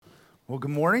Well,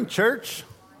 good morning, church.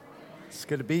 It's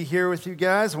good to be here with you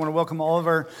guys. I want to welcome all of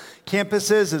our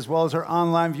campuses as well as our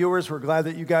online viewers. We're glad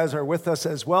that you guys are with us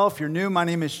as well. If you're new, my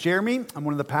name is Jeremy. I'm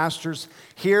one of the pastors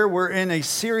here. We're in a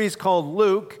series called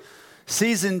Luke,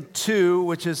 Season 2,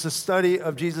 which is the study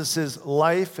of Jesus'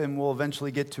 life, and we'll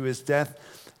eventually get to his death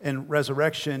and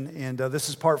resurrection. And this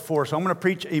is part 4. So I'm going to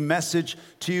preach a message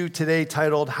to you today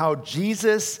titled, How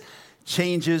Jesus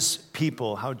Changes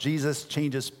People. How Jesus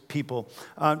changes people.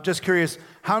 Just curious,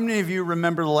 how many of you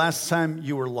remember the last time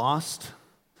you were lost?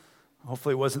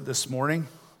 Hopefully it wasn't this morning,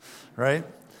 right?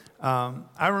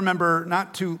 I remember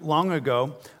not too long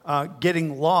ago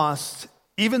getting lost,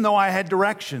 even though I had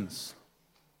directions.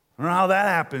 I don't know how that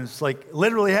happens. Like,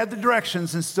 literally had the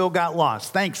directions and still got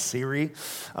lost. Thanks, Siri.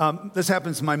 This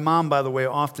happens to my mom, by the way,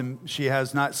 often. She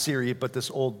has not Siri, but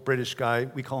this old British guy.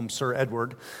 We call him Sir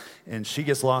Edward. And she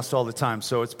gets lost all the time.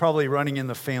 So it's probably running in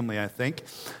the family, I think.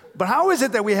 But how is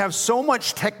it that we have so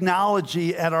much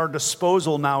technology at our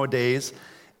disposal nowadays,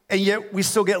 and yet we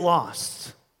still get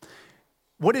lost?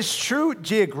 What is true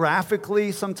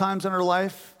geographically sometimes in our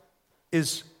life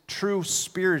is true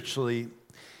spiritually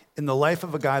in the life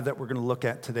of a guy that we're going to look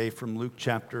at today from Luke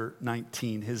chapter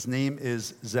 19. His name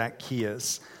is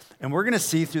Zacchaeus. And we're going to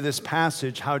see through this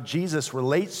passage how Jesus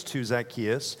relates to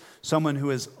Zacchaeus, someone who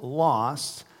is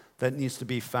lost that needs to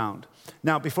be found.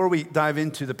 Now, before we dive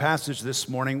into the passage this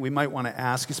morning, we might want to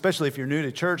ask, especially if you're new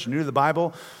to church, new to the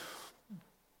Bible,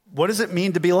 what does it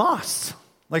mean to be lost?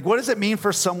 Like, what does it mean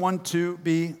for someone to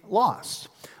be lost?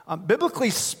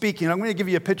 Biblically speaking, I'm going to give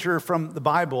you a picture from the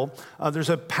Bible. There's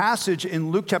a passage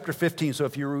in Luke chapter 15. So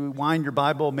if you rewind your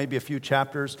Bible, maybe a few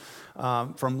chapters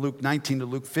from Luke 19 to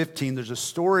Luke 15, there's a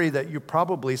story that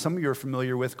some of you are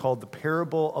familiar with called the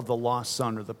parable of the lost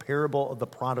son or the parable of the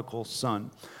prodigal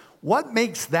son. What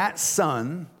makes that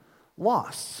son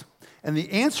lost? And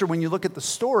the answer, when you look at the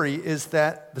story, is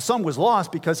that the son was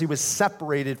lost because he was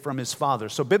separated from his father.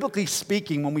 So biblically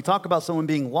speaking, when we talk about someone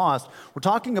being lost, we're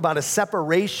talking about a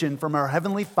separation from our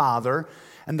heavenly Father.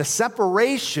 And the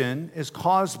separation is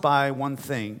caused by one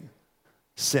thing: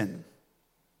 sin.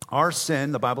 Our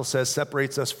sin, the Bible says,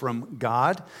 separates us from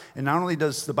God. And not only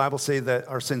does the Bible say that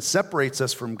our sin separates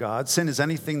us from God, sin is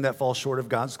anything that falls short of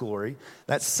God's glory.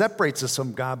 That separates us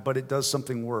from God, but it does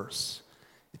something worse.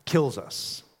 It kills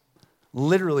us.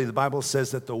 Literally, the Bible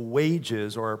says that the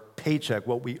wages or our paycheck,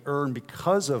 what we earn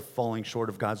because of falling short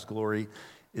of God's glory,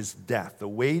 is death. The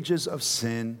wages of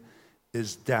sin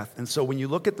is death. And so when you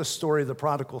look at the story of the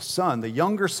prodigal son, the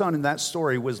younger son in that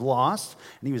story was lost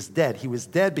and he was dead. He was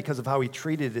dead because of how he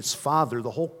treated his father. The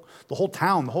whole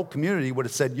town, the whole community would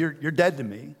have said, you're dead to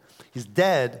me. He's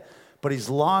dead, but he's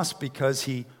lost because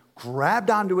he grabbed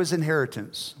onto his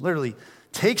inheritance, literally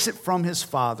takes it from his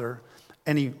father,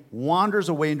 and he wanders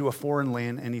away into a foreign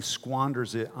land and he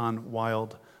squanders it on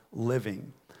wild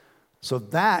living. So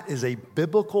that is a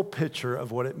biblical picture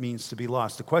of what it means to be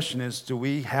lost. The question is, do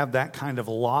we have that kind of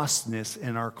lostness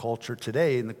in our culture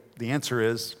today? And the answer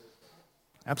is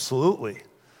absolutely.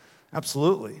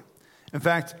 Absolutely. In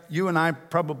fact, you and I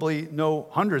probably know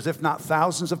hundreds, if not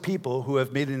thousands of people who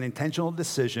have made an intentional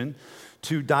decision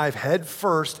to dive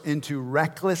headfirst into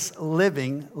reckless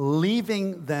living,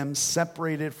 leaving them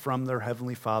separated from their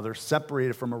Heavenly Father,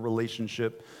 separated from a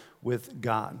relationship with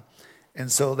God. And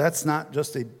so that's not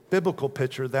just a biblical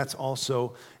picture, that's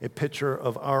also a picture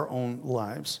of our own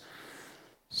lives.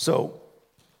 So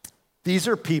these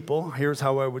are people, here's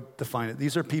how I would define it.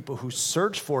 These are people who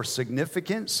search for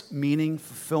significance, meaning,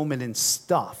 fulfillment, and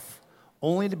stuff,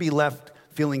 only to be left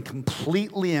feeling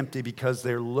completely empty because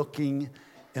they're looking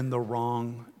in the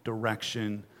wrong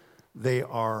direction. They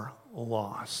are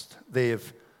lost. They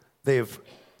have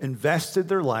invested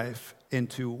their life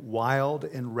into wild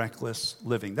and reckless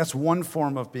living. That's one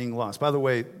form of being lost. By the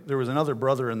way, there was another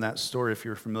brother in that story, if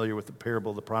you're familiar with the parable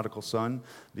of the prodigal son,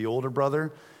 the older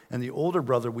brother. And the older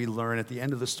brother, we learn at the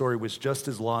end of the story, was just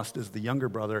as lost as the younger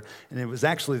brother. And it was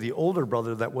actually the older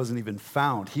brother that wasn't even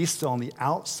found. He's still on the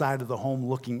outside of the home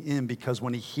looking in, because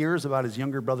when he hears about his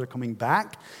younger brother coming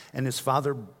back and his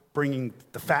father bringing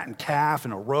the fattened calf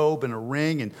and a robe and a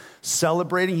ring and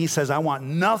celebrating, he says, I want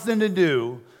nothing to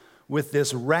do with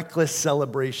this reckless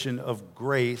celebration of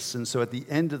grace. And so at the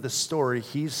end of the story,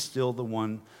 he's still the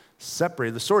one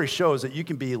separated. The story shows that you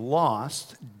can be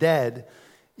lost, dead,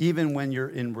 even when you're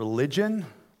in religion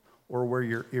or where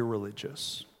you're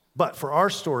irreligious. But for our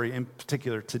story in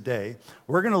particular today,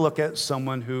 we're going to look at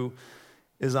someone who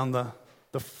is on the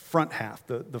front half,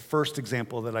 the first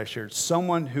example that I shared.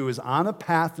 Someone who is on a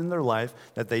path in their life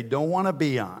that they don't want to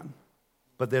be on,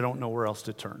 but they don't know where else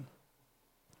to turn.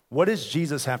 What does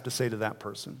Jesus have to say to that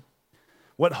person?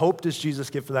 What hope does Jesus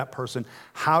give for that person?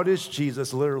 How does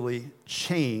Jesus literally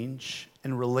change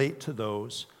and relate to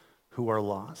those who are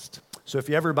lost? So if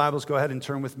you have your Bibles, go ahead and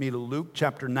turn with me to Luke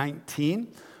chapter 19,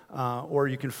 or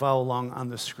you can follow along on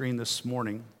the screen this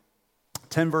morning.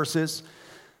 10 verses.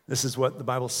 This is what the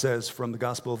Bible says from the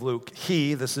Gospel of Luke.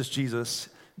 This is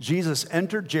Jesus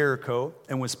entered Jericho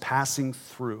and was passing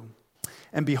through.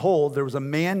 And behold, there was a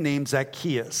man named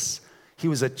Zacchaeus. He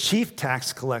was a chief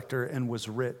tax collector and was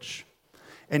rich.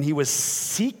 And he was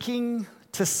seeking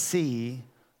to see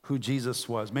who Jesus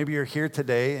was. Maybe you're here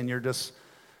today and you don't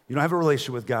have a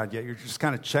relationship with God yet. You're just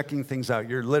kind of checking things out.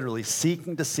 You're literally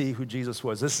seeking to see who Jesus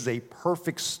was. This is a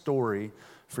perfect story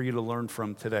for you to learn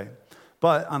from today.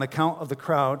 But on account of the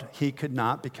crowd, he could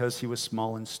not because he was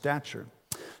small in stature.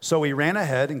 So he ran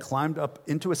ahead and climbed up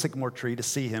into a sycamore tree to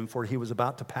see him, for he was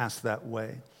about to pass that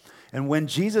way. And when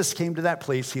Jesus came to that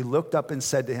place, he looked up and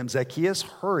said to him, Zacchaeus,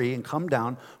 hurry and come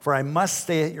down, for I must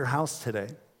stay at your house today.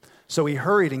 So he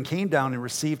hurried and came down and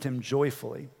received him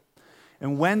joyfully.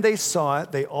 And when they saw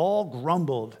it, they all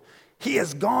grumbled, he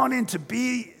has gone in to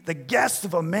be the guest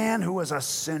of a man who was a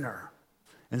sinner.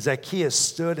 And Zacchaeus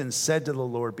stood and said to the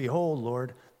Lord, behold,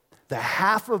 Lord, the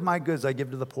half of my goods I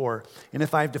give to the poor, and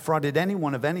if I have defrauded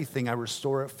anyone of anything, I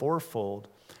restore it fourfold.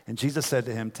 And Jesus said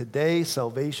to him, today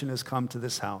salvation has come to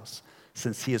this house,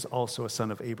 since he is also a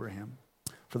son of Abraham.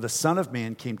 For the Son of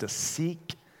Man came to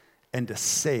seek and to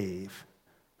save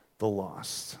the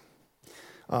lost.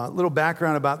 Little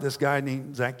background about this guy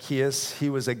named Zacchaeus. He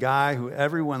was a guy who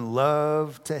everyone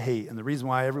loved to hate. And the reason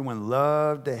why everyone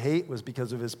loved to hate was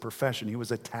because of his profession. He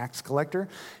was a tax collector.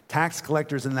 Tax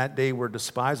collectors in that day were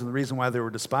despised. And the reason why they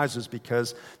were despised is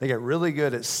because they got really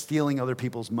good at stealing other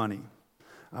people's money.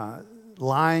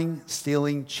 Lying,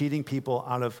 stealing, cheating people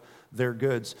out of their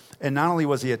goods. And not only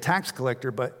was he a tax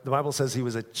collector, but the Bible says he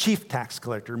was a chief tax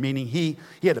collector, meaning he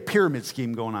had a pyramid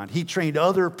scheme going on. He trained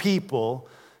other people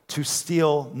to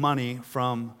steal money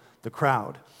from the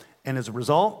crowd. And as a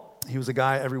result, he was a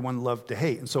guy everyone loved to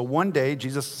hate. And so one day,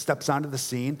 Jesus steps onto the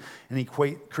scene, and he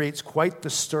creates quite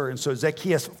the stir. And so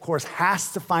Zacchaeus, of course,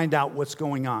 has to find out what's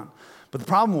going on. But the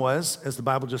problem was, as the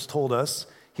Bible just told us,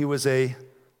 he was a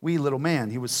wee little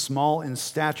man. He was small in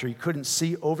stature. He couldn't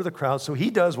see over the crowd. So he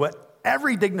does what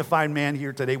every dignified man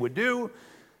here today would do.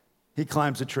 He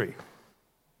climbs a tree.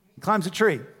 He climbs a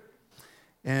tree.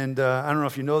 And I don't know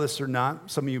if you know this or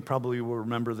not. Some of you probably will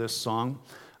remember this song.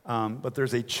 But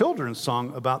there's a children's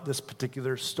song about this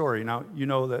particular story. Now, you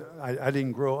know that I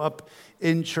didn't grow up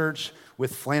in church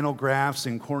with flannel graphs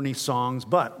and corny songs,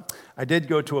 but I did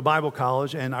go to a Bible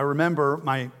college, and I remember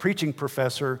my preaching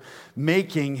professor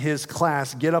making his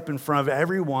class get up in front of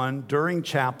everyone during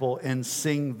chapel and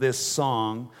sing this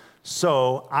song.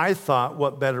 So I thought,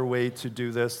 what better way to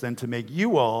do this than to make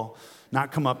you all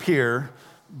not come up here,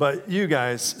 but you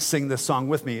guys sing this song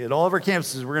with me. At all of our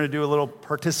campuses, we're going to do a little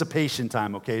participation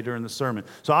time, okay, during the sermon.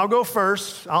 So I'll go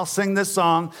first. I'll sing this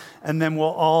song, and then we'll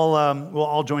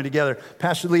all join together.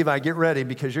 Pastor Levi, get ready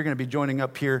because you're going to be joining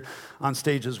up here on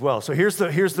stage as well. So here's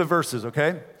the verses,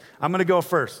 okay? I'm going to go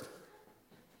first.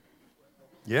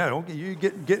 Yeah, you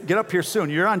get up here soon.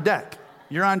 You're on deck.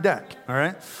 You're on deck, all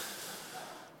right?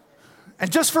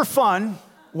 And just for fun,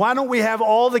 why don't we have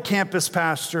all the campus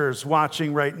pastors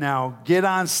watching right now get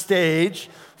on stage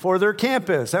for their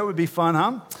campus? That would be fun,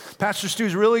 huh? Pastor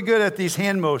Stu's really good at these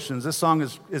hand motions. This song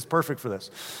is perfect for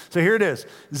this. So here it is.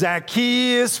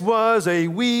 Zacchaeus was a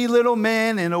wee little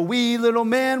man, and a wee little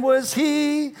man was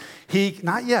he.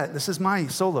 Not yet. This is my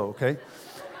solo, okay?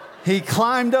 He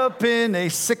climbed up in a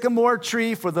sycamore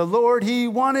tree for the Lord he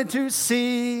wanted to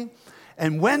see.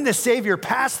 And when the Savior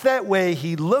passed that way,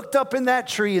 he looked up in that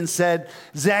tree and said,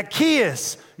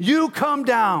 Zacchaeus, you come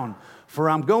down, for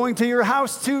I'm going to your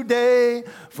house today,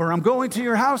 for I'm going to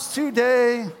your house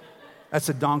today. That's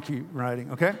a donkey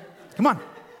riding, okay? Come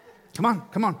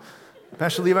on.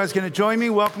 Pastor Levi's going to join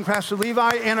me. Welcome, Pastor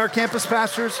Levi and our campus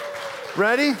pastors.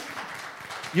 Ready?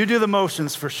 You do the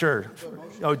motions for sure.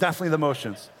 Oh, definitely the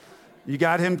motions. You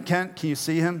got him, Kent? Can you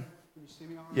see him?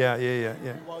 Yeah.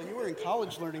 While you were in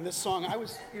college learning this song, I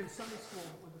was in Sunday school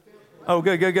with the family. Oh,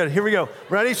 good. Here we go.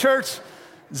 Ready, church?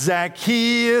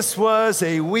 Zacchaeus was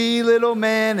a wee little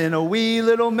man, and a wee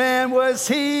little man was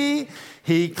he.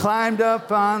 He climbed up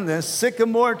on the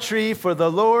sycamore tree for the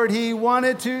Lord he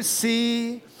wanted to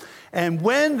see. And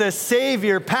when the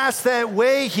Savior passed that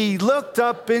way, he looked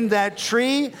up in that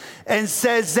tree and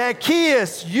said,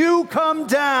 Zacchaeus, you come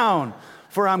down,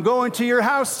 for I'm going to your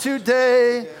house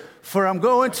today. For I'm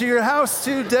going to your house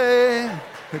today.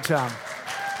 Good job.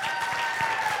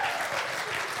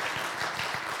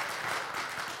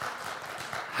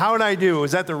 How would I do?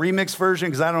 Was that the remix version?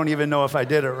 Because I don't even know if I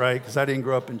did it right because I didn't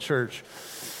grow up in church.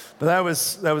 But that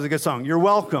was a good song. You're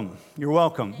welcome. You're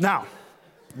welcome. Now,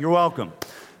 you're welcome.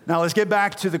 Now, let's get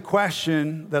back to the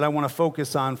question that I want to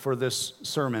focus on for this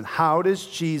sermon. How does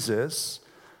Jesus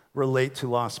relate to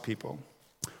lost people?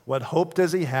 What hope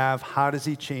does he have? How does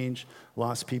he change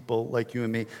lost people like you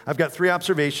and me? I've got 3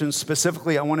 observations.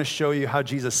 Specifically, I want to show you how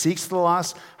Jesus seeks the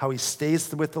lost, how he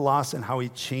stays with the lost, and how he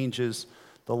changes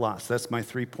the lost. That's my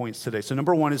 3 points today. So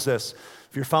number 1 is this.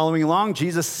 If you're following along,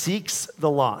 Jesus seeks the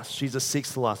lost. Jesus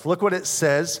seeks the lost. Look what it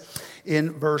says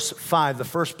in verse 5, the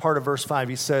first part of verse 5.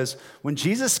 He says, when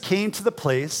Jesus came to the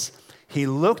place, he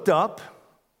looked up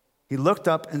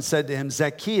and said to him,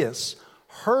 Zacchaeus,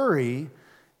 hurry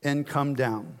and come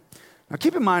down. Now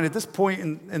keep in mind, at this point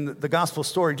in the gospel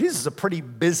story, Jesus is a pretty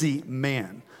busy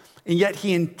man. And yet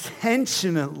he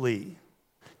intentionally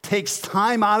takes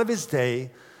time out of his day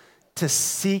to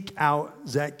seek out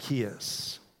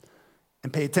Zacchaeus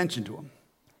and pay attention to him.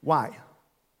 Why?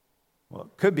 Well,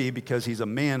 it could be because he's a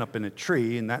man up in a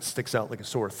tree, and that sticks out like a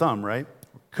sore thumb, right?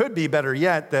 Could be, better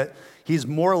yet, that he's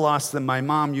more lost than my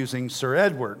mom using Sir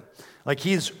Edward. Like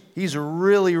he's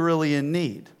really, really in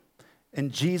need.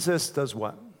 And Jesus does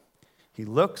what? He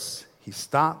looks, he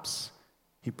stops,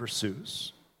 he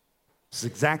pursues. This is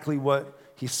exactly what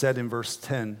he said in verse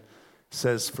 10. It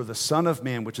says, for the Son of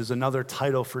Man, which is another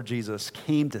title for Jesus,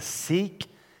 came to seek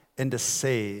and to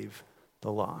save the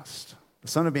lost. The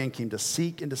Son of Man came to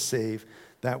seek and to save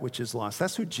that which is lost.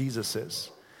 That's who Jesus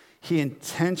is. He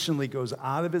intentionally goes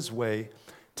out of his way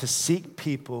to seek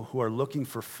people who are looking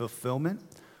for fulfillment,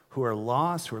 who are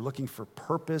lost, who are looking for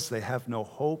purpose. They have no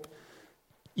hope.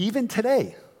 Even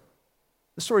today,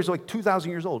 the story is like 2,000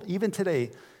 years old. Even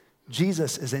today,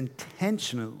 Jesus is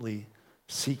intentionally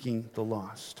seeking the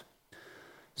lost.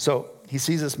 So he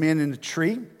sees this man in a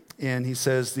tree, and he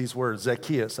says these words,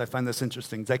 Zacchaeus. I find this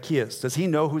interesting. Zacchaeus. Does he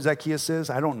know who Zacchaeus is?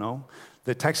 I don't know.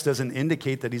 The text doesn't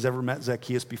indicate that he's ever met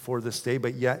Zacchaeus before this day,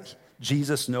 but yet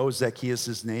Jesus knows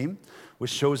Zacchaeus' name, which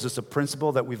shows us a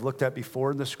principle that we've looked at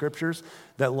before in the scriptures,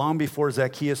 that long before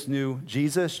Zacchaeus knew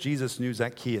Jesus, Jesus knew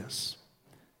Zacchaeus.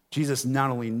 Jesus not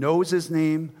only knows his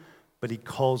name, but he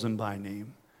calls him by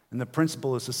name. And the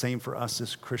principle is the same for us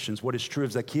as Christians. What is true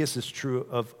of Zacchaeus is true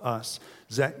of us.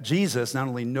 Jesus not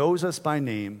only knows us by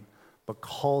name, but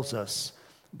calls us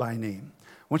by name.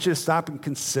 I want you to stop and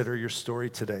consider your story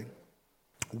today.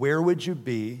 Where would you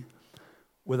be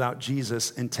without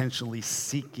Jesus intentionally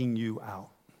seeking you out?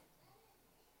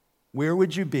 Where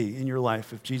would you be in your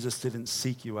life if Jesus didn't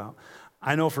seek you out?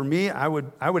 I know for me, I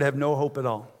would have no hope at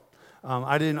all.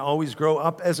 I didn't always grow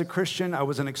up as a Christian. I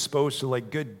wasn't exposed to like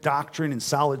good doctrine and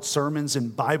solid sermons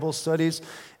and Bible studies.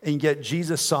 And yet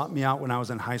Jesus sought me out when I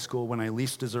was in high school, when I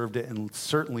least deserved it and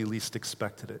certainly least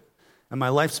expected it. And my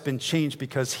life's been changed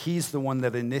because he's the one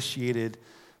that initiated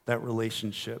that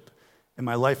relationship. And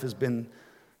my life has been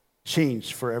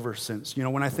changed forever since. You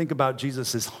know, when I think about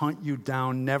Jesus' hunt you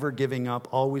down, never giving up,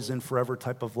 always and forever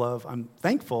type of love, I'm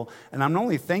thankful. And I'm not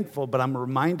only thankful, but I'm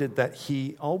reminded that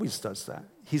he always does that.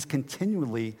 He's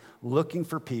continually looking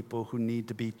for people who need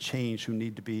to be changed, who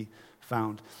need to be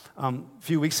found. A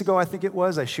few weeks ago, I think it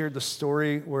was, I shared the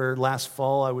story where last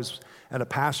fall I was at a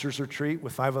pastor's retreat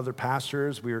with 5 other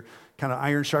pastors. We were kind of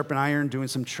iron sharpen iron, doing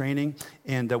some training,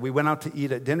 and we went out to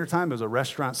eat at dinner time. It was a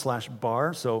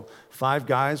restaurant/bar, so 5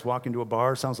 guys walk into a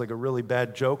bar. Sounds like a really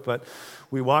bad joke, but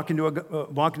we walk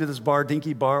into this bar,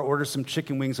 dinky bar, order some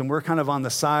chicken wings, and we're kind of on the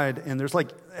side, and there's like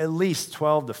at least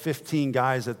 12 to 15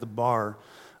 guys at the bar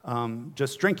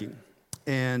just drinking.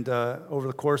 And over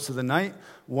the course of the night,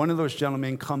 one of those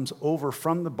gentlemen comes over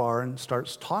from the bar and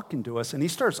starts talking to us, and he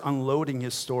starts unloading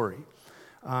his story.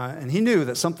 And he knew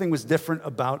that something was different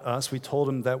about us. We told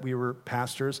him that we were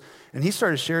pastors, and he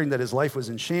started sharing that his life was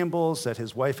in shambles, that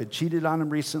his wife had cheated on him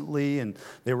recently, and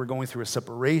they were going through a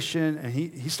separation, and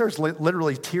he starts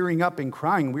literally tearing up and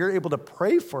crying. We were able to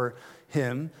pray for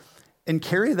him and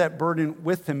carry that burden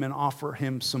with him and offer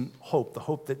him some hope, the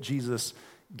hope that Jesus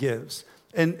gives.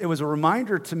 And it was a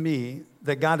reminder to me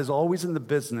that God is always in the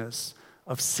business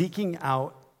of seeking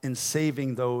out and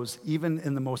saving those even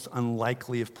in the most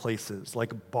unlikely of places,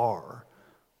 like a bar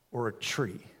or a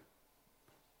tree.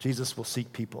 Jesus will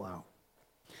seek people out.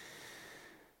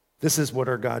 This is what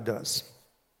our God does.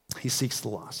 He seeks the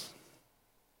lost.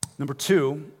 Number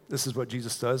 2, this is what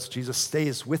Jesus does. Jesus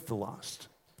stays with the lost.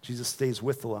 Jesus stays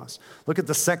with the lost. Look at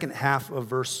the second half of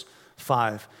verse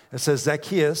 5. It says,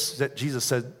 Jesus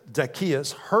said,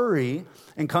 Zacchaeus, hurry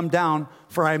and come down,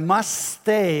 for I must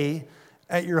stay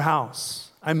at your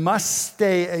house. I must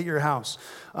stay at your house.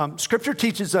 Scripture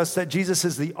teaches us that Jesus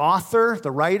is the author, the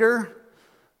writer,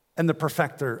 and the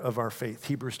perfecter of our faith.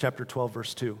 Hebrews chapter 12,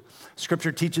 verse 2.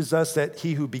 Scripture teaches us that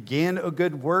he who began a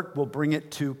good work will bring it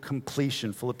to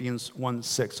completion. Philippians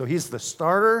 1:6. So he's the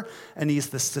starter and he's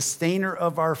the sustainer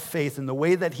of our faith. And the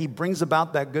way that he brings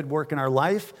about that good work in our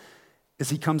life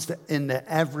is he comes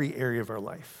into every area of our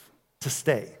life to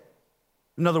stay.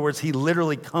 In other words, he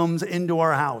literally comes into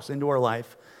our house, into our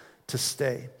life to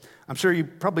stay. I'm sure you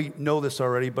probably know this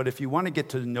already, but if you want to get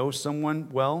to know someone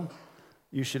well,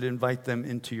 you should invite them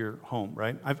into your home,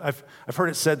 right? I've heard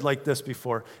it said like this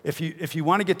before. If you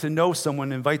want to get to know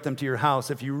someone, invite them to your house.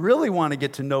 If you really want to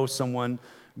get to know someone,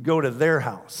 go to their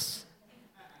house,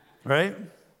 right?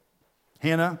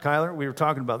 Hannah, Kyler, we were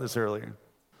talking about this earlier.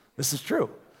 This is true.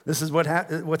 This is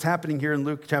what's happening here in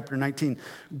Luke chapter 19.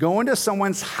 Going to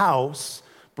someone's house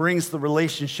brings the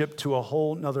relationship to a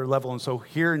whole nother level. And so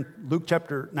here in Luke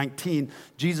chapter 19,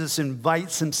 Jesus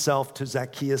invites himself to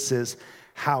Zacchaeus'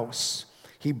 house.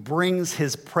 He brings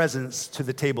his presence to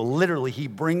the table. Literally, he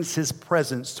brings his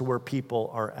presence to where people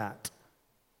are at.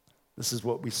 This is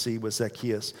what we see with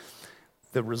Zacchaeus.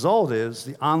 The result is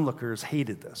the onlookers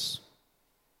hated this.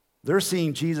 They're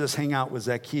seeing Jesus hang out with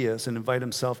Zacchaeus and invite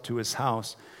himself to his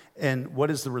house. And what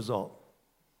is the result?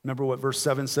 Remember what verse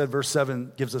 7 said? Verse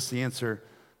 7 gives us the answer.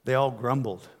 They all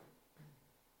grumbled.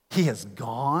 He has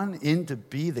gone in to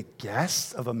be the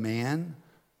guest of a man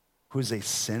who's a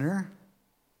sinner?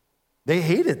 They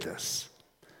hated this.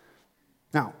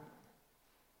 Now,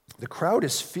 the crowd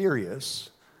is furious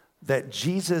that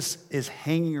Jesus is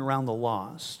hanging around the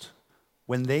lost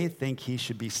when they think he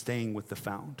should be staying with the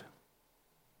found.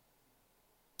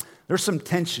 There's some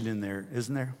tension in there,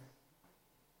 isn't there?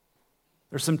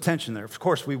 There's some tension there. Of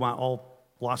course, we want all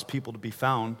lost people to be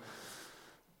found.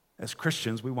 As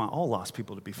Christians, we want all lost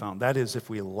people to be found. That is,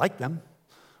 if we like them,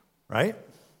 right?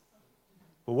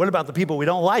 But what about the people we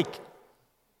don't like?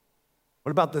 What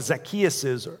about the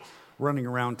Zacchaeuses running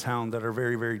around town that are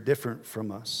very, very different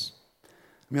from us? I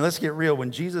mean, let's get real.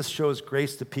 When Jesus shows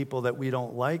grace to people that we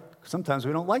don't like, sometimes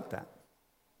we don't like that.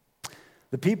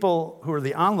 The people who are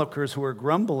the onlookers who are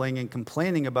grumbling and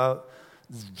complaining about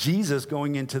Jesus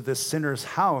going into this sinner's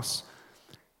house,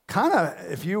 kind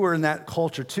of, if you were in that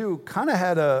culture too, kind of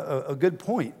had a good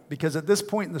point. Because at this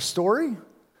point in the story,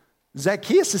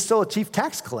 Zacchaeus is still a chief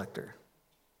tax collector.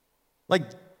 Like,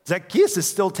 Zacchaeus is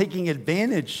still taking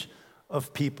advantage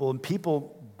of people, and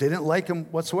people didn't like him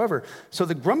whatsoever. So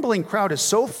the grumbling crowd is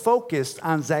so focused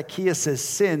on Zacchaeus'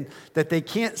 sin that they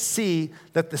can't see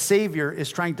that the Savior is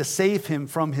trying to save him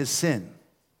from his sin.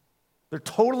 They're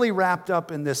totally wrapped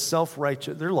up in this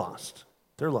self-righteous. They're lost.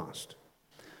 They're lost.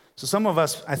 So some of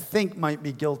us, I think, might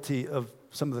be guilty of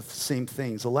some of the same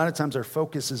things. A lot of times our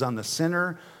focus is on the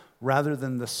sinner rather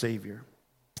than the Savior.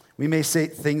 We may say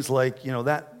things like,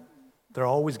 that they're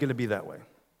always going to be that way.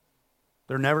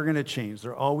 They're never going to change.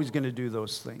 They're always going to do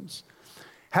those things.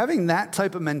 Having that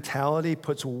type of mentality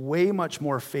puts way much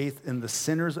more faith in the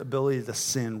sinner's ability to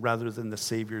sin rather than the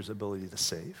Savior's ability to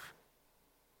save.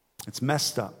 It's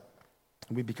messed up.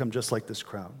 And we become just like this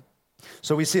crowd.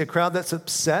 So we see a crowd that's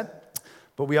upset,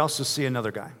 but we also see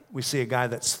another guy. We see a guy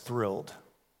that's thrilled.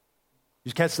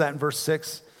 You catch that in verse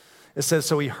 6? It says,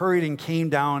 so he hurried and came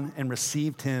down and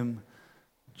received him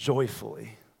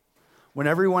joyfully. When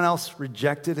everyone else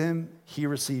rejected him, he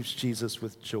receives Jesus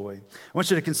with joy. I want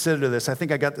you to consider this. I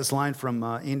think I got this line from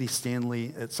Andy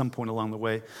Stanley at some point along the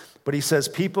way. But he says,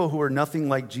 people who are nothing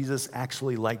like Jesus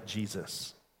actually like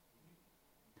Jesus.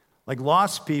 Like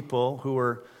lost people who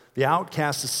are the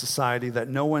outcasts of society that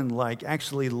no one liked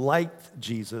actually liked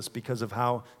Jesus because of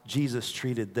how Jesus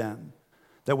treated them.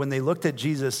 That when they looked at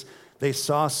Jesus, they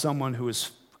saw someone who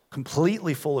was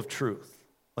completely full of truth.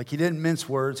 Like he didn't mince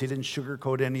words, he didn't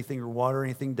sugarcoat anything or water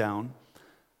anything down,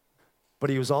 but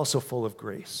he was also full of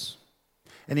grace.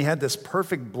 And he had this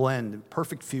perfect blend,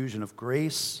 perfect fusion of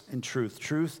grace and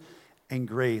truth and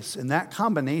grace. And that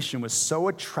combination was so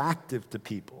attractive to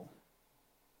people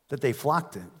that they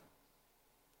flocked in.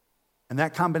 And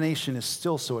that combination is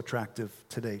still so attractive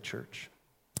today, church.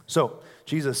 So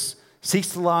Jesus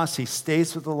seeks the lost, he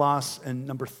stays with the lost, and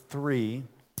number 3,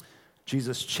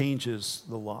 Jesus changes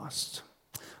the lost.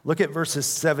 Look at verses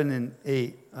 7 and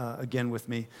 8 again with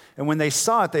me. And when they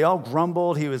saw it, they all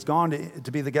grumbled. He was gone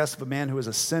to be the guest of a man who was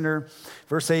a sinner.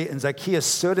 Verse 8, and Zacchaeus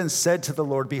stood and said to the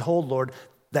Lord, behold, Lord,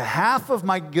 the half of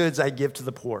my goods I give to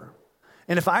the poor.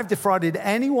 And if I've defrauded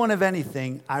anyone of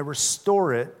anything, I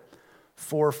restore it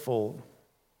fourfold.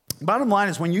 Bottom line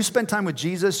is when you spend time with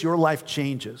Jesus, your life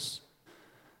changes.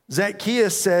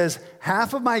 Zacchaeus says,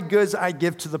 half of my goods I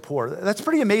give to the poor. That's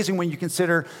pretty amazing when you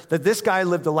consider that this guy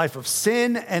lived a life of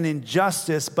sin and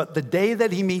injustice, but the day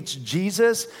that he meets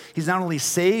Jesus, he's not only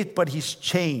saved, but he's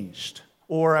changed.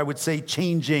 or I would say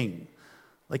changing,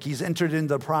 like he's entered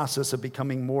into the process of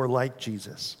becoming more like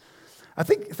Jesus. I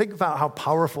think about how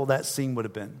powerful that scene would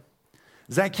have been.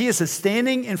 Zacchaeus is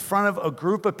standing in front of a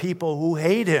group of people who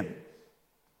hate him,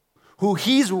 who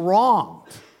he's wronged.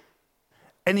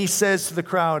 And he says to the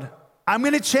crowd, I'm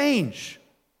going to change.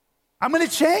 I'm going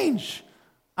to change.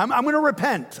 I'm going to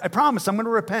repent. I promise I'm going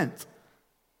to repent.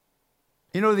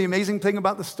 You know the amazing thing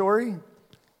about the story?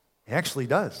 He actually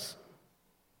does.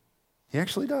 He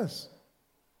actually does.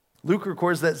 Luke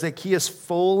records that Zacchaeus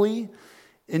fully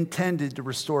intended to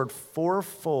restore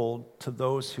fourfold to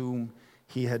those whom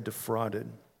he had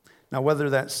defrauded. Now, whether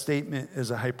that statement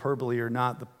is a hyperbole or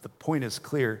not, the point is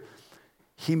clear.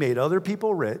 He made other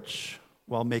people rich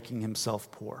while making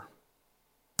himself poor.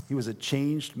 He was a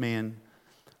changed man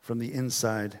from the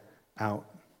inside out.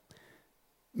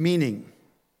 Meaning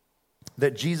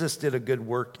that Jesus did a good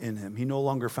work in him. He no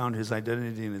longer found his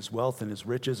identity in his wealth and his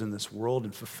riches in this world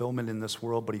and fulfillment in this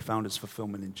world, but he found his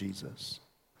fulfillment in Jesus.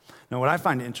 Now, what I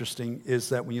find interesting is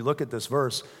that when you look at this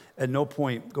verse, at no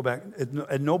point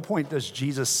does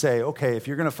Jesus say, okay, if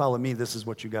you're going to follow me, this is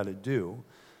what you got to do.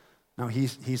 Now,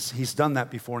 he's done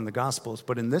that before in the Gospels,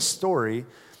 but in this story,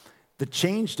 the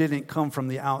change didn't come from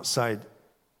the outside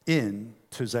in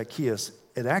to Zacchaeus.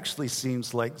 It actually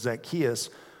seems like Zacchaeus,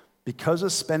 because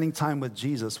of spending time with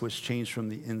Jesus, was changed from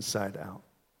the inside out.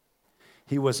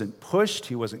 He wasn't pushed,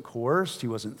 he wasn't coerced, he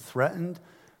wasn't threatened,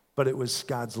 but it was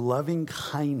God's loving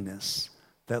kindness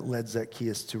that led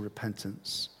Zacchaeus to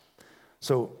repentance.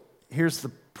 So here's the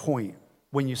point.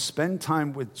 When you spend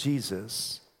time with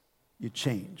Jesus, you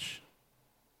change.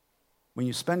 When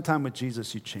you spend time with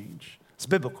Jesus, you change. It's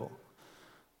biblical.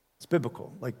 It's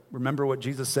biblical. Like, remember what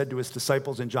Jesus said to his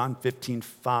disciples in John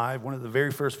 15:5, one of the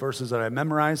very first verses that I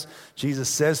memorized. Jesus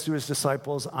says to his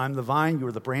disciples, I'm the vine, you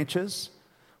are the branches.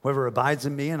 Whoever abides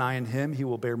in me and I in him, he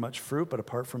will bear much fruit, but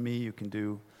apart from me, you can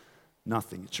do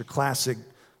nothing. It's your classic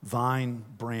vine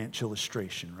branch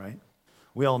illustration, right?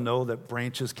 We all know that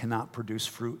branches cannot produce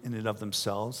fruit in and of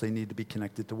themselves. They need to be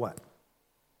connected to what?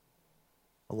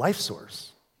 A life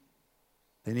source.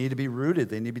 They need to be rooted.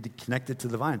 They need to be connected to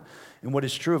the vine. And what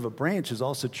is true of a branch is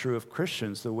also true of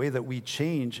Christians. The way that we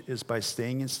change is by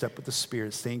staying in step with the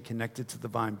Spirit, staying connected to the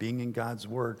vine, being in God's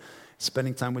Word,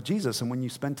 spending time with Jesus. And when you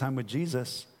spend time with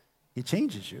Jesus, he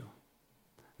changes you.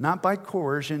 Not by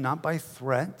coercion, not by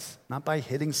threat, not by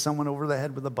hitting someone over the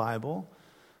head with a Bible,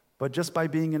 but just by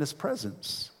being in his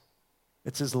presence.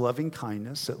 It's his loving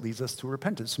kindness that leads us to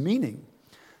repentance, meaning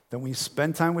that when you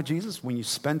spend time with Jesus, when you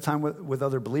spend time with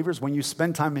other believers, when you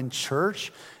spend time in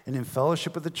church and in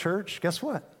fellowship with the church, guess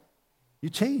what? You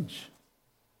change.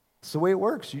 It's the way it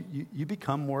works. You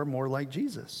become more and more like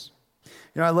Jesus.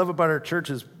 You know, I love about our church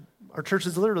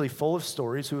is literally full of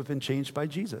stories who have been changed by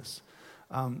Jesus.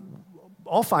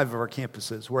 All 5 of our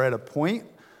campuses were at a point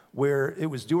where it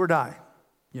was do or die.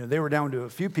 You know, they were down to a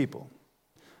few people.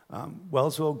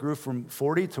 Wellsville grew from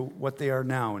 40 to what they are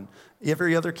now. And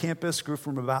every other campus grew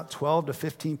from about 12 to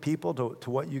 15 people to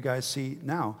what you guys see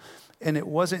now. And it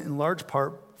wasn't in large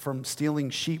part from stealing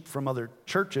sheep from other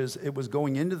churches. It was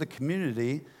going into the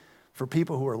community for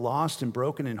people who are lost and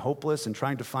broken and hopeless and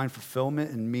trying to find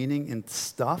fulfillment and meaning in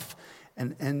stuff.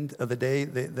 And end of the day,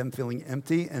 them feeling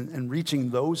empty and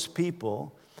reaching those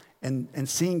people and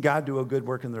seeing God do a good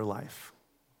work in their life.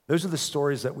 Those are the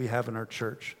stories that we have in our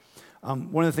church.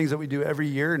 One of the things that we do every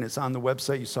year, and it's on the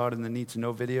website, you saw it in the Need to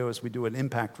Know video, is we do an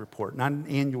impact report. Not an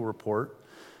annual report,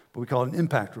 but we call it an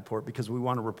impact report because we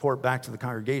want to report back to the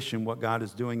congregation what God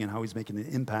is doing and how he's making an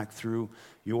impact through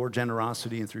your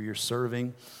generosity and through your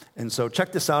serving. And so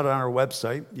check this out on our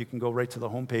website. You can go right to the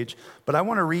homepage. But I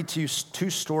want to read to you 2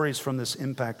 stories from this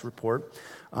impact report.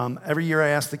 Every year I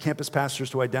ask the campus pastors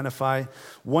to identify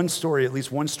one story, at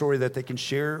least one story that they can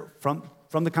share from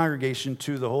the congregation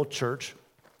to the whole church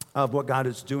of what God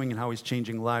is doing and how he's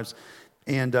changing lives,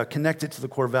 and connect it to the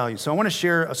core values. So I want to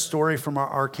share a story from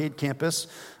our Arcade campus.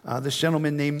 This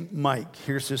gentleman named Mike,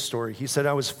 here's his story. He said,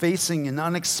 I was facing an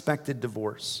unexpected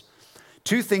divorce.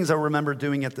 2 things I remember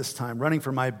doing at this time: running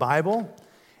for my Bible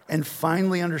and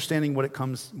finally understanding what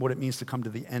it means to come to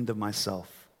the end of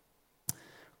myself.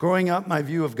 Growing up, my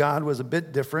view of God was a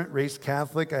bit different. Raised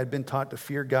Catholic, I had been taught to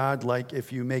fear God like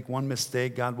if you make one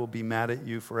mistake, God will be mad at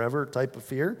you forever type of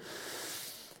fear.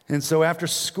 And so after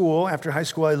high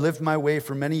school, I lived my way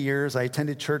for many years. I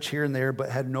attended church here and there, but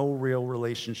had no real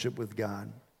relationship with God.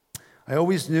 I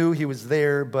always knew he was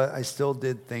there, but I still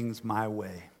did things my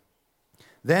way.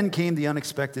 Then came the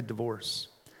unexpected divorce.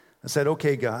 I said,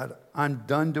 okay, God, I'm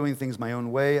done doing things my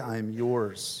own way. I'm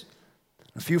yours.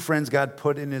 A few friends God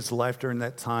put in his life during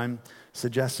that time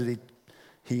suggested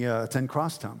he attend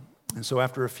Crosstown. And so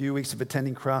after a few weeks of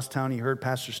attending Crosstown, he heard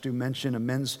Pastor Stu mention a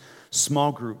men's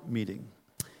small group meeting.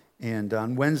 And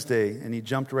on Wednesday, and he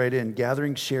jumped right in.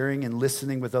 Gathering, sharing, and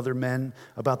listening with other men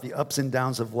about the ups and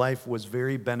downs of life was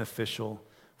very beneficial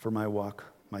for my walk,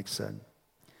 Mike said.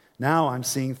 Now I'm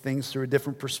seeing things through a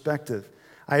different perspective.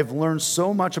 I have learned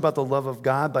so much about the love of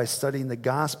God by studying the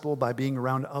gospel, by being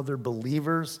around other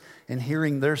believers and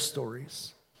hearing their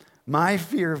stories. My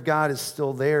fear of God is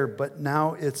still there, but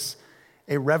now it's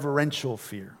a reverential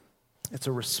fear. It's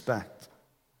a respect.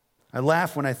 I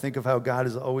laugh when I think of how God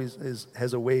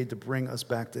has a way to bring us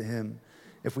back to him.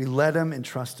 If we let him and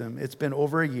trust him, it's been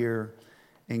over a year,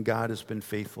 and God has been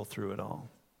faithful through it all.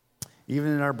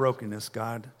 Even in our brokenness,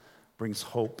 God brings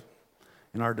hope.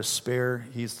 In our despair,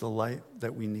 he's the light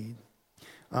that we need.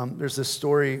 There's this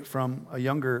story from a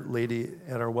younger lady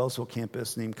at our Wellsville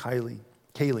campus named Kaylee.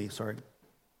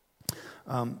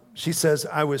 She says,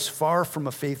 I was far from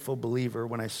a faithful believer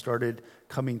when I started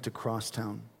coming to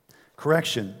Crosstown.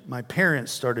 Correction, my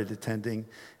parents started attending,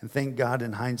 and thank God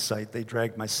in hindsight, they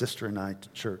dragged my sister and I to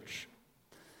church.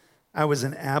 I was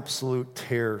an absolute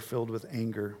terror filled with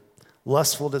anger,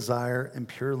 lustful desire, and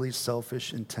purely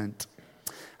selfish intent.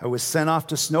 I was sent off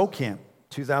to snow camp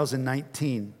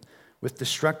 2019 with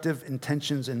destructive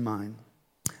intentions in mind.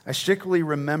 I strictly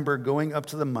remember going up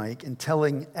to the mic and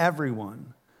telling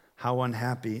everyone how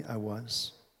unhappy I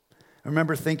was. I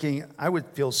remember thinking I would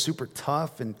feel super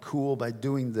tough and cool by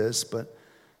doing this, but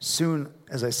soon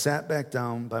as I sat back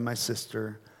down by my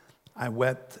sister, I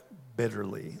wept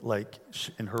bitterly, like,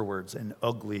 in her words, an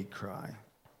ugly cry.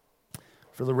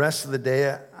 For the rest of the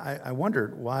day, I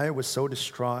wondered why I was so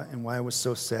distraught and why I was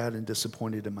so sad and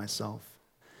disappointed in myself.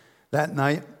 That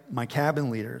night, my cabin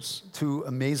leaders, two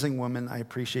amazing women I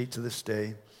appreciate to this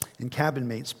day, and cabin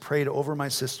mates prayed over my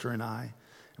sister and I.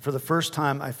 And for the first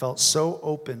time, I felt so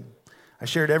open. I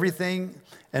shared everything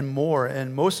and more,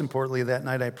 and most importantly, that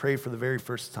night I prayed for the very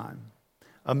first time.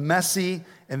 A messy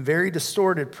and very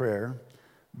distorted prayer,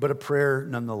 but a prayer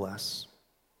nonetheless.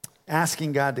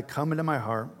 Asking God to come into my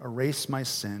heart, erase my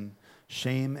sin,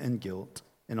 shame, and guilt,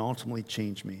 and ultimately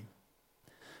change me.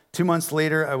 2 months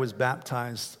later, I was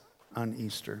baptized on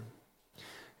Easter.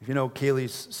 If you know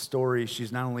Kaylee's story,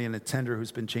 she's not only an attender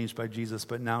who's been changed by Jesus,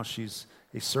 but now she's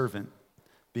a servant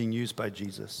being used by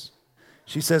Jesus.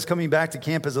 She says coming back to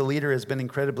camp as a leader has been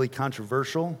incredibly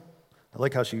controversial. I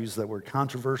like how she uses that word,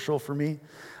 controversial, for me.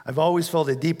 I've always felt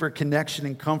a deeper connection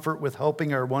and comfort with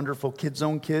helping our wonderful Kids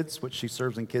Zone kids, which she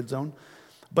serves in Kids Zone.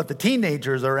 But the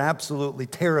teenagers are absolutely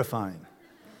terrifying.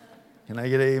 Can I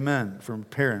get an amen from a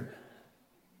parent?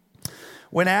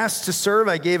 When asked to serve,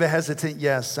 I gave a hesitant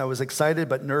yes. I was excited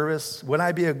but nervous. Would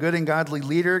I be a good and godly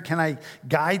leader? Can I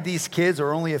guide these kids who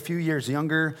are only a few years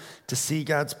younger to see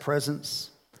God's presence?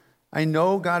 I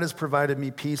know God has provided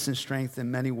me peace and strength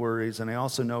in many worries, and I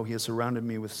also know he has surrounded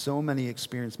me with so many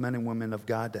experienced men and women of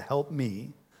God to help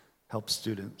me help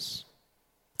students.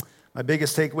 My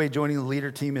biggest takeaway joining the leader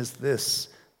team is this: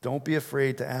 don't be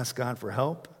afraid to ask God for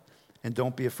help, and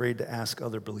don't be afraid to ask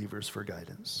other believers for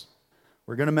guidance.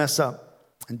 We're going to mess up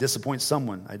and disappoint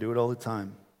someone. I do it all the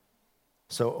time.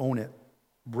 So own it.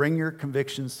 Bring your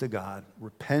convictions to God.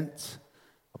 Repent,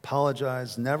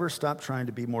 apologize, never stop trying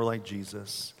to be more like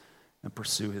Jesus, and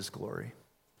pursue his glory.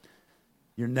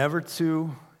 You're never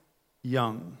too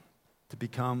young to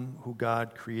become who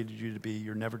God created you to be.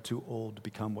 You're never too old to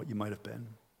become what you might have been.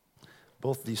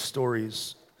 Both these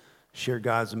stories share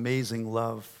God's amazing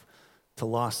love to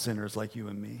lost sinners like you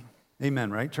and me.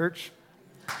 Amen, right, church?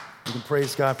 You can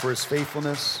praise God for his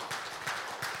faithfulness.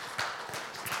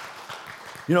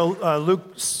 You know,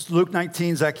 Luke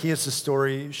 19, Zacchaeus'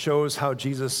 story shows how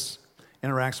Jesus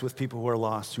interacts with people who are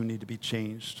lost, who need to be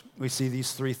changed. We see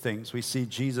these three things. We see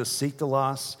Jesus seek the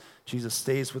lost, Jesus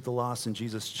stays with the lost, and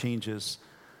Jesus changes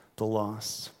the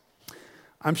lost.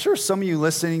 I'm sure some of you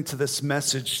listening to this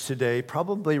message today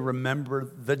probably remember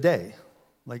the day,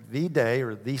 like the day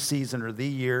or the season or the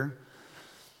year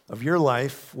of your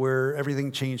life where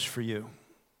everything changed for you,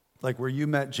 like where you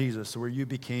met Jesus or where you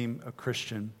became a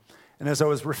Christian. And as I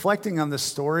was reflecting on this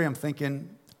story, I'm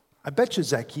thinking, I bet you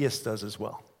Zacchaeus does as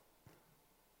well.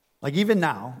 Like even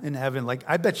now in heaven, like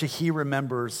I bet you he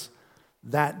remembers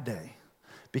that day.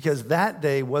 Because that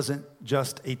day wasn't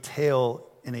just a tale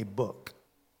in a book.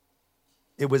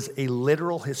 It was a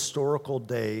literal historical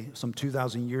day some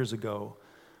 2,000 years ago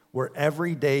where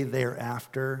every day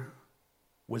thereafter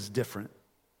was different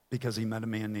because he met a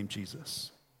man named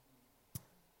Jesus.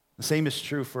 The same is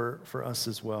true for us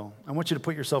as well. I want you to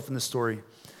put yourself in this story.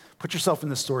 Put yourself in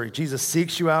the story. Jesus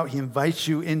seeks you out. He invites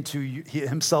you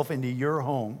himself into your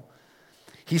home.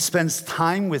 He spends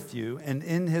time with you, and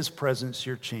in his presence,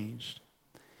 you're changed.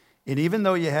 And even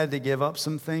though you had to give up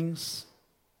some things,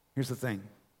 here's the thing.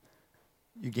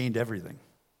 You gained everything.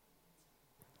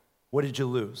 What did you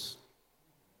lose?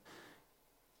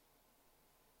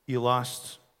 You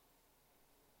lost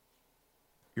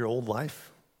your old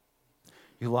life.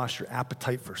 You lost your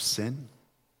appetite for sin.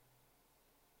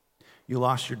 You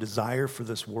lost your desire for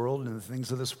this world and the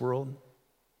things of this world.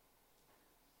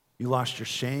 You lost your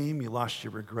shame. You lost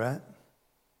your regret.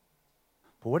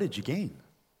 But what did you gain?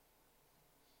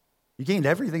 You gained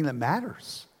everything that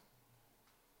matters.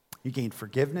 You gained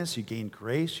forgiveness. You gained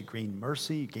grace. You gained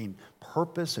mercy. You gained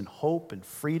purpose and hope and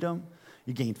freedom.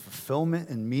 You gained fulfillment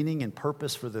and meaning and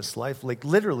purpose for this life. Like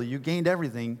literally, you gained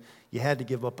everything. You had to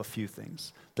give up a few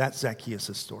things. That's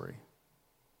Zacchaeus' story.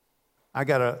 I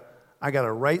gotta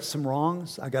right some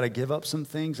wrongs. I gotta give up some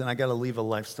things, and I gotta leave a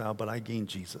lifestyle. But I gained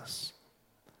Jesus,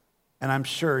 and I'm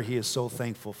sure he is so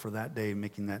thankful for that day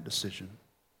making that decision.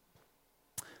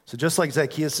 So just like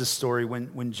Zacchaeus' story,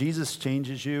 when Jesus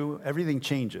changes you, everything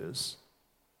changes,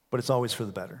 but it's always for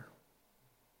the better.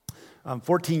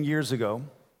 14 years ago,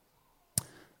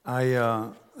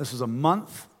 this was a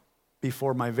month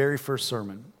before my very first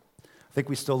sermon. I think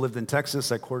we still lived in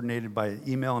Texas. I coordinated by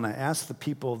email, and I asked the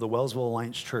people of the Wellsville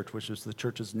Alliance Church, which was the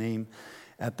church's name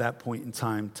at that point in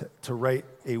time, to write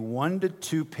a 1 to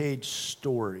 2 page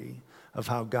story of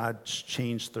how God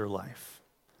changed their life.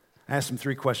 I asked them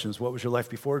 3 questions. What was your life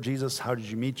before Jesus? How did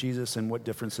you meet Jesus? And what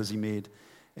difference has he made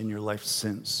in your life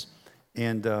since?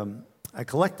 And I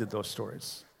collected those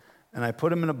stories. And I put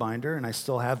them in a binder, and I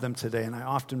still have them today. And I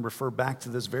often refer back to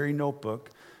this very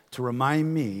notebook to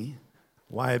remind me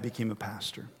why I became a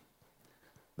pastor.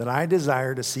 That I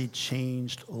desire to see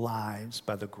changed lives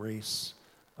by the grace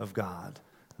of God.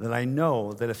 That I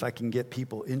know that if I can get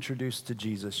people introduced to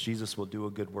Jesus, Jesus will do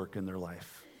a good work in their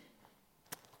life.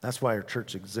 That's why our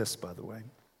church exists, by the way.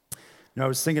 I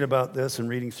was thinking about this and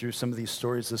reading through some of these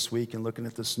stories this week and looking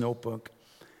at this notebook.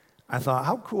 I thought,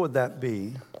 how cool would that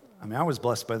be? I mean, I was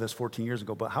blessed by this 14 years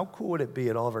ago, but how cool would it be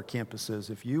at all of our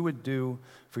campuses if you would do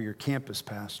for your campus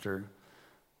pastor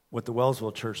what the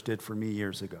Wellsville Church did for me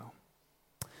years ago?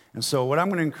 And so what I'm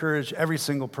going to encourage every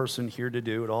single person here to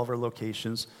do at all of our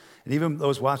locations, and even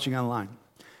those watching online,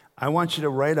 I want you to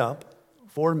write up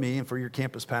for me and for your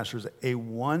campus pastors a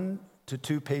 1 to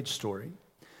 2 page story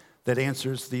that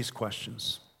answers these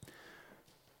questions.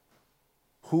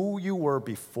 Who you were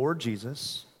before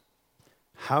Jesus,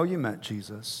 how you met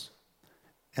Jesus,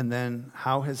 and then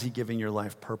how has he given your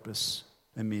life purpose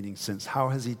and meaning since? How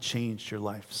has he changed your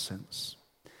life since?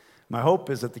 My hope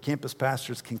is that the campus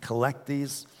pastors can collect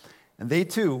these, and they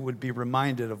too would be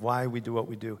reminded of why we do what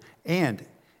we do. And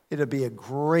it'll be a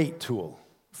great tool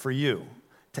for you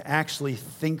to actually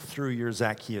think through your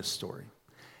Zacchaeus story.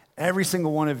 Every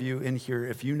single one of you in here,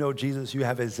 if you know Jesus, you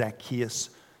have a Zacchaeus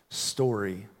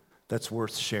story that's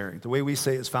worth sharing. The way we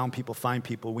say it is found people, find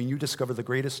people. When you discover the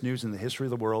greatest news in the history of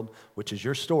the world, which is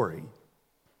your story,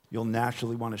 you'll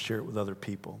naturally want to share it with other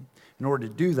people. In order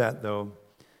to do that, though,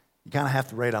 you kind of have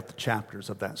to write out the chapters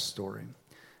of that story.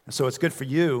 And so it's good for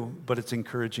you, but it's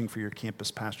encouraging for your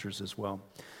campus pastors as well.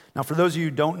 Now, for those of you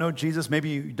who don't know Jesus, maybe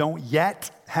you don't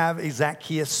yet have a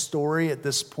Zacchaeus story at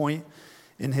this point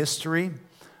in history.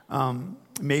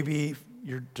 Maybe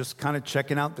you're just kind of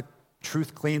checking out the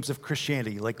truth claims of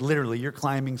Christianity, like literally you're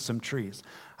climbing some trees.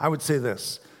 I would say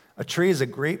this, a tree is a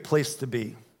great place to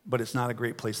be, but it's not a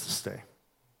great place to stay.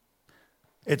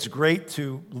 It's great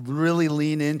to really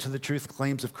lean into the truth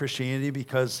claims of Christianity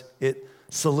because it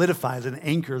solidifies and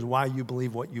anchors why you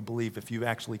believe what you believe if you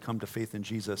actually come to faith in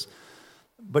Jesus.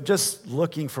 But just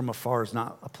looking from afar is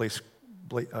not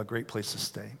a great place to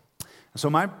stay. So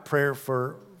my prayer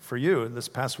for you this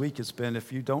past week has been,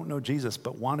 if you don't know Jesus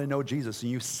but want to know Jesus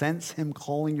and you sense him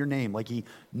calling your name, like he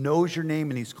knows your name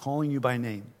and he's calling you by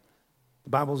name, the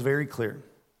Bible is very clear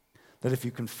that if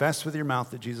you confess with your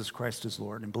mouth that Jesus Christ is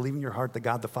Lord and believe in your heart that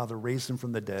God the Father raised him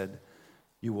from the dead,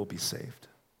 you will be saved.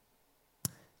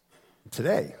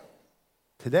 Today,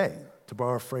 to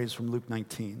borrow a phrase from Luke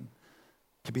 19,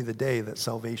 could be the day that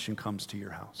salvation comes to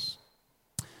your house.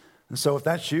 And so if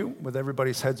that's you, with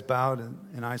everybody's heads bowed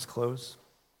and eyes closed,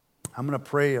 I'm going to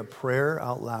pray a prayer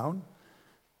out loud.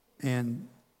 And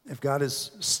if God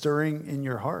is stirring in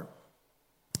your heart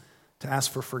to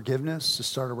ask for forgiveness, to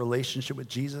start a relationship with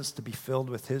Jesus, to be filled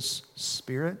with his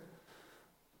Spirit,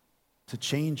 to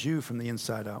change you from the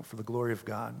inside out for the glory of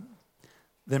God,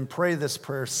 then pray this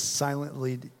prayer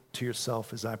silently to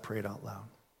yourself as I pray it out loud.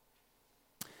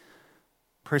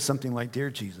 Pray something like, Dear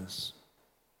Jesus,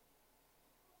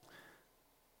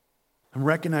 I'm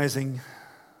recognizing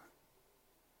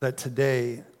that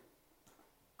today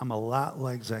I'm a lot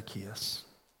like Zacchaeus.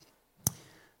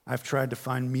 I've tried to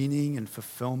find meaning and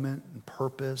fulfillment and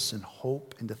purpose and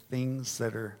hope into things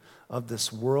that are of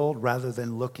this world rather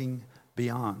than looking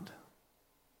beyond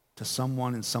to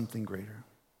someone and something greater.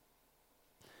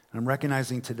 And I'm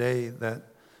recognizing today that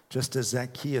just as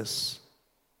Zacchaeus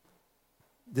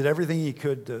did everything he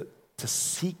could to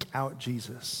seek out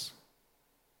Jesus,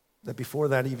 that before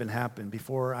that even happened,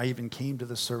 before I even came to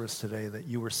the service today, that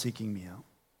you were seeking me out.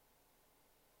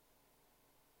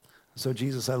 So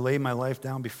Jesus, I lay my life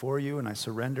down before you and I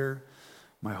surrender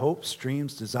my hopes,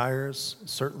 dreams, desires,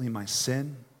 certainly my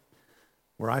sin,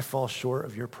 where I fall short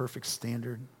of your perfect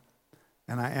standard.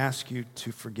 And I ask you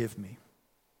to forgive me,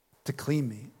 to clean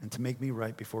me, and to make me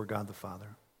right before God the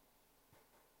Father.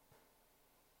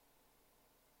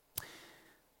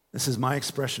 This is my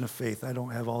expression of faith. I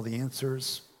don't have all the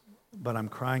answers, but I'm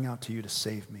crying out to you to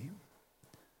save me.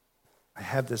 I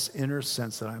have this inner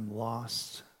sense that I'm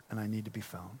lost and I need to be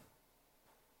found.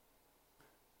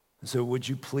 And so would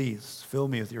you please fill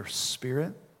me with your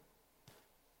Spirit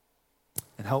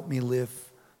and help me live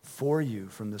for you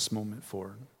from this moment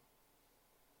forward.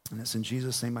 And it's in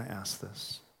Jesus' name I ask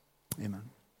this. Amen.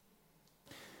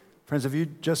 Friends, if you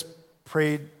just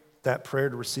prayed that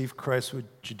prayer to receive Christ, would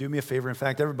you do me a favor? In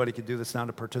fact, everybody could do this now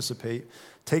to participate.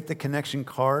 Take the connection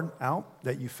card out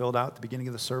that you filled out at the beginning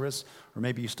of the service, or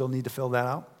maybe you still need to fill that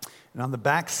out. And on the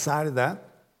back side of that,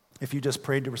 if you just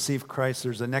prayed to receive Christ,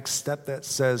 there's a next step that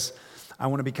says, I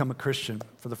want to become a Christian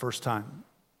for the first time.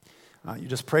 You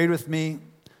just prayed with me,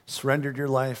 surrendered your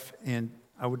life, and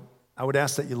I would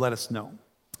ask that you let us know.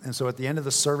 And so at the end of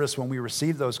the service, when we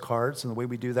receive those cards, and the way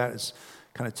we do that is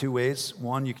kind of two ways.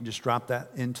 One, you can just drop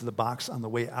that into the box on the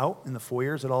way out in the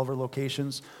foyers at all of our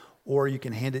locations, or you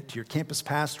can hand it to your campus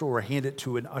pastor or hand it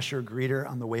to an usher greeter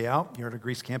on the way out. Here at our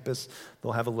Greece campus,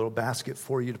 they'll have a little basket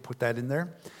for you to put that in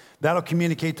there. That'll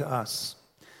communicate to us.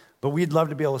 But we'd love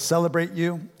to be able to celebrate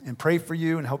you and pray for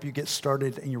you and help you get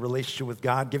started in your relationship with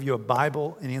God, give you a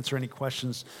Bible and answer any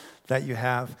questions that you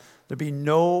have. There'd be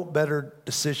no better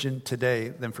decision today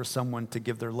than for someone to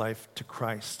give their life to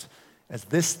Christ, as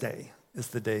this day is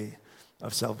the day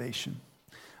of salvation.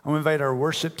 I want to invite our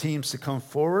worship teams to come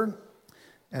forward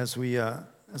as we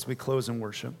close in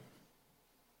worship.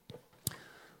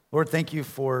 Lord, thank you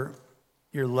for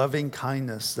your loving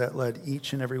kindness that led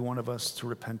each and every one of us to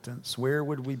repentance. Where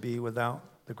would we be without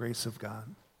the grace of God?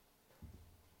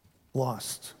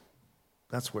 Lost.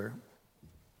 That's where.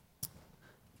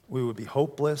 We would be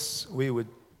hopeless. We would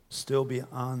still be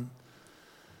on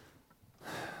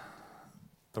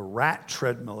the rat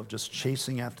treadmill of just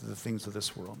chasing after the things of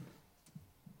this world.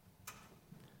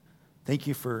 Thank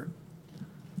you for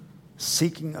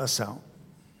seeking us out.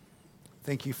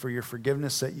 Thank you for your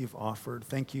forgiveness that you've offered.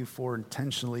 Thank you for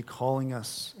intentionally calling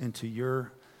us into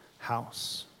your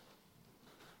house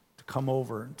to come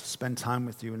over, to spend time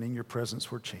with you, and in your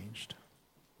presence we're changed.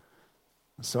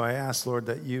 So I ask, Lord,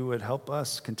 that you would help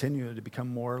us continue to become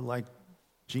more like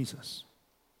Jesus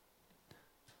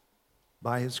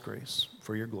by his grace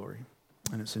for your glory.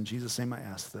 And it's in Jesus' name I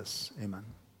ask this. Amen.